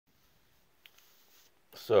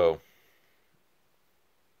So,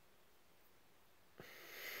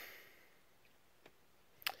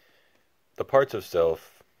 the parts of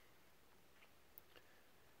self,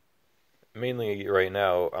 mainly right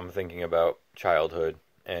now, I'm thinking about childhood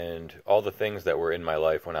and all the things that were in my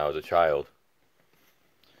life when I was a child.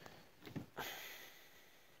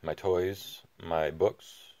 My toys, my books,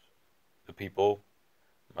 the people,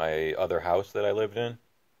 my other house that I lived in,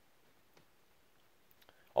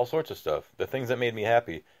 all sorts of stuff. The things that made me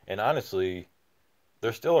happy. And honestly,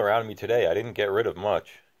 they're still around me today. I didn't get rid of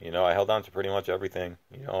much. I held on to pretty much everything.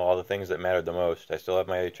 All the things that mattered the most. I still have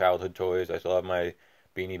my childhood toys. I still have my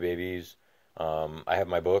Beanie Babies. I have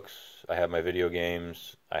my books. I have my video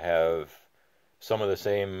games. I have some of the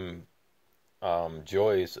same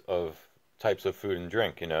joys of types of food and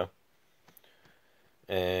drink.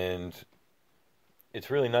 And it's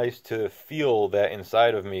really nice to feel that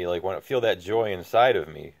inside of me, like when I feel that joy inside of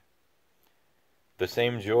me, the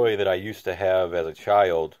same joy that I used to have as a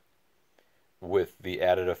child with the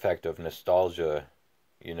added effect of nostalgia,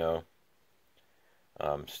 you know.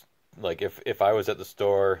 Um, like if I was at the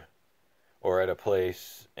store or at a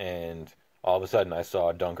place and all of a sudden I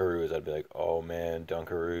saw Dunkaroos, I'd be like, oh man,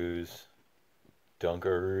 Dunkaroos,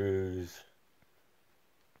 Dunkaroos.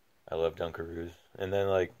 I love Dunkaroos. And then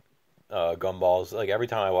like gumballs, like every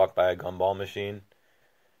time I walk by a gumball machine,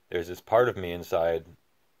 there's this part of me inside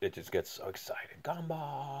that just gets so excited.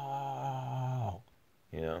 Gumball!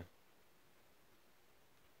 You know,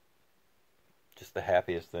 just the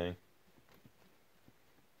happiest thing.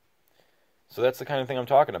 So that's the kind of thing I'm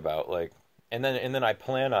talking about. Like, and then I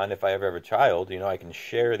plan on if I ever have a child, I can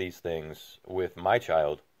share these things with my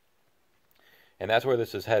child. And that's where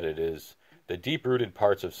this is headed, is the deep-rooted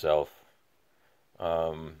parts of self.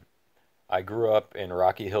 Um, I grew up in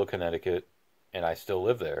Rocky Hill, Connecticut, and I still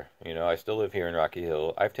live there. I still live here in Rocky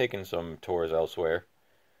Hill. I've taken some tours elsewhere,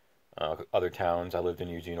 other towns. I lived in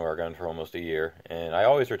Eugene, Oregon for almost a year, and I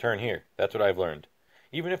always return here. That's what I've learned.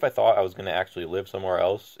 Even if I thought I was going to actually live somewhere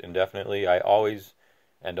else indefinitely, I always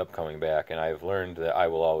end up coming back, and I've learned that I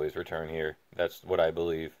will always return here. That's what I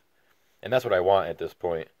believe. And that's what I want at this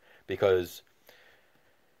point, because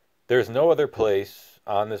there's no other place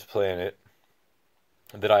on this planet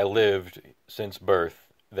that I lived since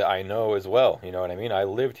birth that I know as well. You know what I mean? I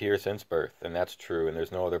lived here since birth, and that's true, and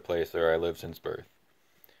there's no other place where I lived since birth.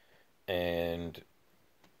 And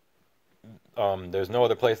there's no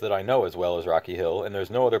other place that I know as well as Rocky Hill, and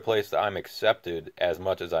there's no other place that I'm accepted as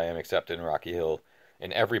much as I am accepted in Rocky Hill.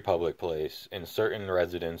 In every public place, in certain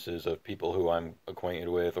residences of people who I'm acquainted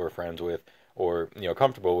with or friends with or,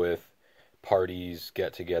 comfortable with, parties,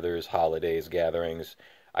 get-togethers, holidays, gatherings.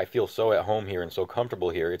 I feel so at home here and so comfortable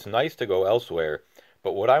here. It's nice to go elsewhere,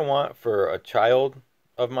 but what I want for a child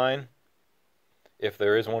of mine, if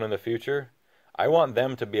there is one in the future, I want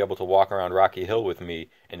them to be able to walk around Rocky Hill with me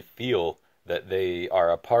and feel that they are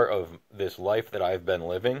a part of this life that I've been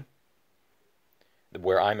living,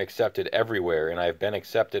 where I'm accepted everywhere, and I've been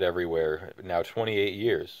accepted everywhere now 28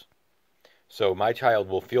 years. So my child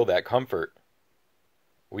will feel that comfort.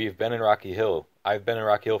 We've been in Rocky Hill. I've been in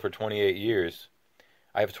Rocky Hill for 28 years.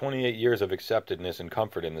 I have 28 years of acceptedness and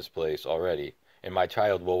comfort in this place already. And my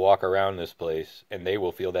child will walk around this place, and they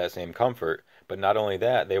will feel that same comfort. But not only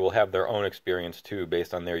that, they will have their own experience too,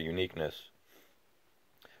 based on their uniqueness.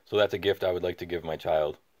 So that's a gift I would like to give my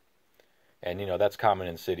child. And, that's common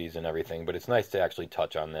in cities and everything, but it's nice to actually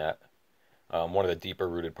touch on that. One of the deeper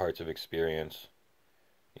rooted parts of experience,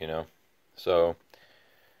 you know? So,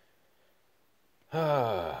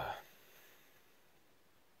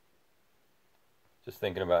 just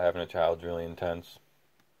thinking about having a child's really intense.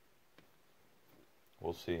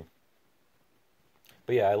 We'll see.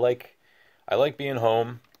 But yeah, I like being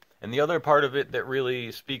home. And the other part of it that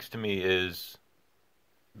really speaks to me is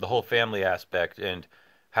the whole family aspect and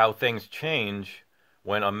how things change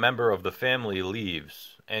when a member of the family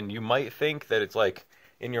leaves. And you might think that it's like,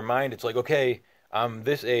 in your mind, it's like, okay, I'm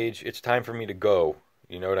this age, it's time for me to go.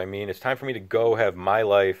 You know what I mean? It's time for me to go have my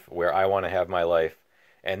life where I want to have my life.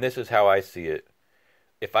 And this is how I see it.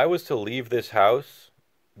 If I was to leave this house,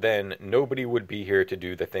 then nobody would be here to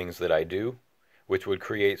do the things that I do, which would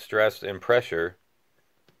create stress and pressure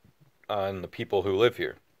on the people who live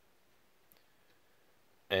here.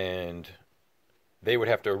 And they would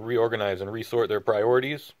have to reorganize and resort their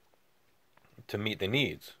priorities to meet the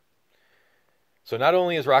needs. So not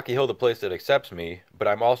only is Rocky Hill the place that accepts me, but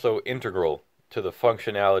I'm also integral to the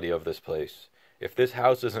functionality of this place. If this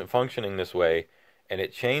house isn't functioning this way, and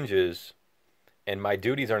it changes, and my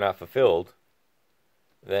duties are not fulfilled,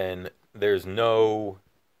 then there's no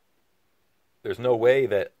way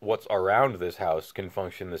that what's around this house can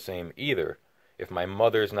function the same either. if my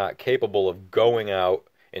mother's not capable of going out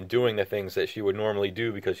and doing the things that she would normally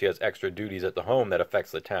do because she has extra duties at the home that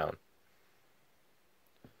affects the town.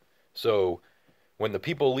 So when the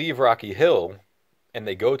people leave Rocky Hill and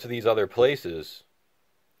they go to these other places,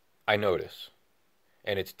 I notice.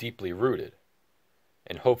 And it's deeply rooted.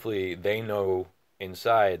 And hopefully they know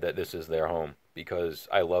inside that this is their home because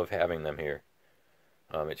I love having them here.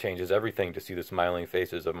 It changes everything to see the smiling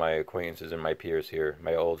faces of my acquaintances and my peers here,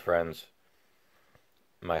 my old friends,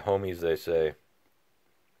 my homies, they say,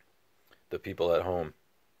 the people at home.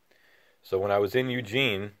 So when I was in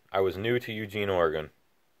Eugene, I was new to Eugene, Oregon.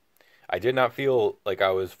 I did not feel like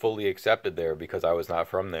I was fully accepted there because I was not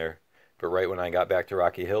from there. But right when I got back to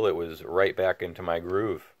Rocky Hill, it was right back into my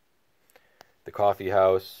groove. The coffee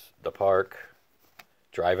house, the park,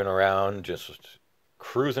 driving around, just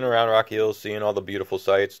cruising around Rocky Hill, seeing all the beautiful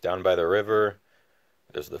sights down by the river.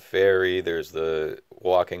 There's the ferry, there's the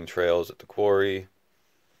walking trails at the quarry.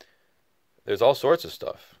 There's all sorts of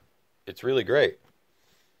stuff. It's really great.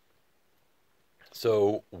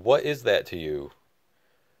 So, what is that to you?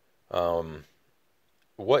 Um,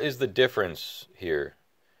 what is the difference here?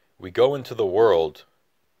 We go into the world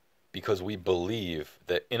because we believe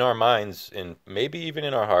that in our minds and maybe even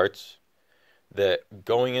in our hearts that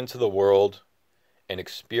going into the world and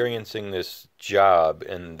experiencing this job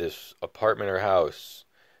and this apartment or house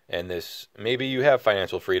and this maybe you have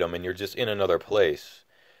financial freedom and you're just in another place.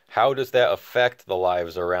 How does that affect the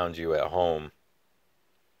lives around you at home?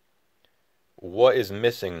 What is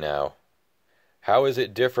missing now? How is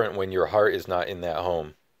it different when your heart is not in that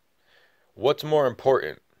home? What's more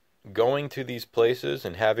important? Going to these places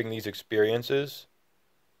and having these experiences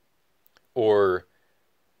or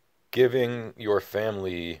giving your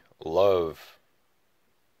family love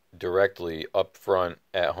directly up front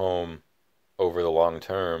at home over the long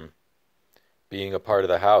term, being a part of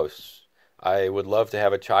the house. I would love to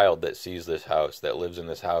have a child that sees this house, that lives in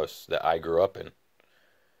this house that I grew up in,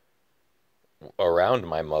 around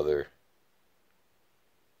my mother.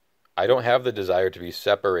 I don't have the desire to be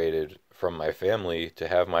separated from my family, to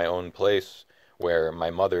have my own place where my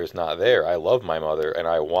mother is not there. I love my mother and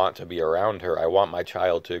I want to be around her. I want my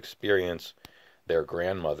child to experience their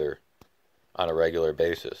grandmother on a regular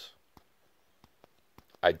basis.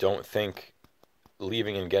 I don't think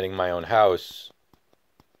leaving and getting my own house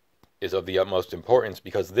is of the utmost importance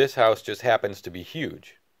because this house just happens to be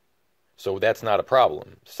huge. So that's not a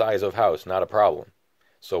problem. Size of house, not a problem.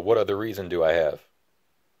 So what other reason do I have?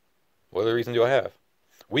 What other reason do I have?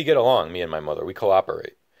 We get along, me and my mother. We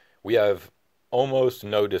cooperate. We have almost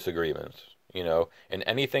no disagreements, and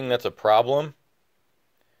anything that's a problem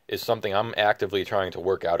is something I'm actively trying to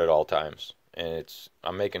work out at all times. And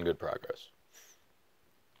I'm making good progress.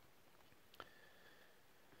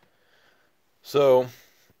 So,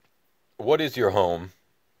 what is your home?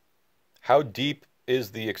 How deep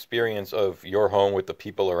is the experience of your home with the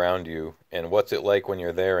people around you? And what's it like when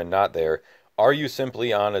you're there and not there? Are you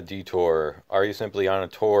simply on a detour? Are you simply on a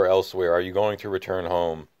tour elsewhere? Are you going to return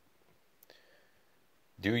home?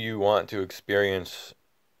 Do you want to experience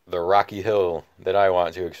the Rocky Hill that I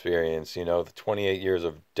want to experience? The 28 years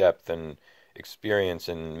of depth and experience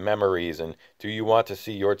and memories. And do you want to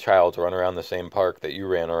see your child run around the same park that you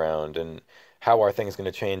ran around? And how are things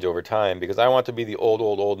going to change over time? Because I want to be the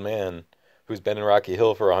old man who's been in Rocky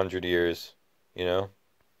Hill for 100 years. I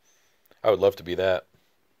would love to be that.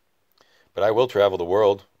 But I will travel the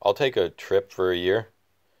world. I'll take a trip for a year,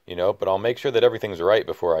 but I'll make sure that everything's right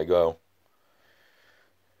before I go.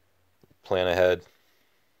 Plan ahead.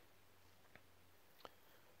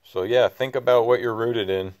 So yeah, think about what you're rooted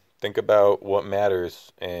in. Think about what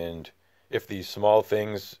matters and if these small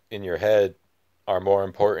things in your head are more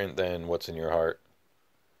important than what's in your heart.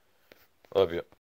 Love you.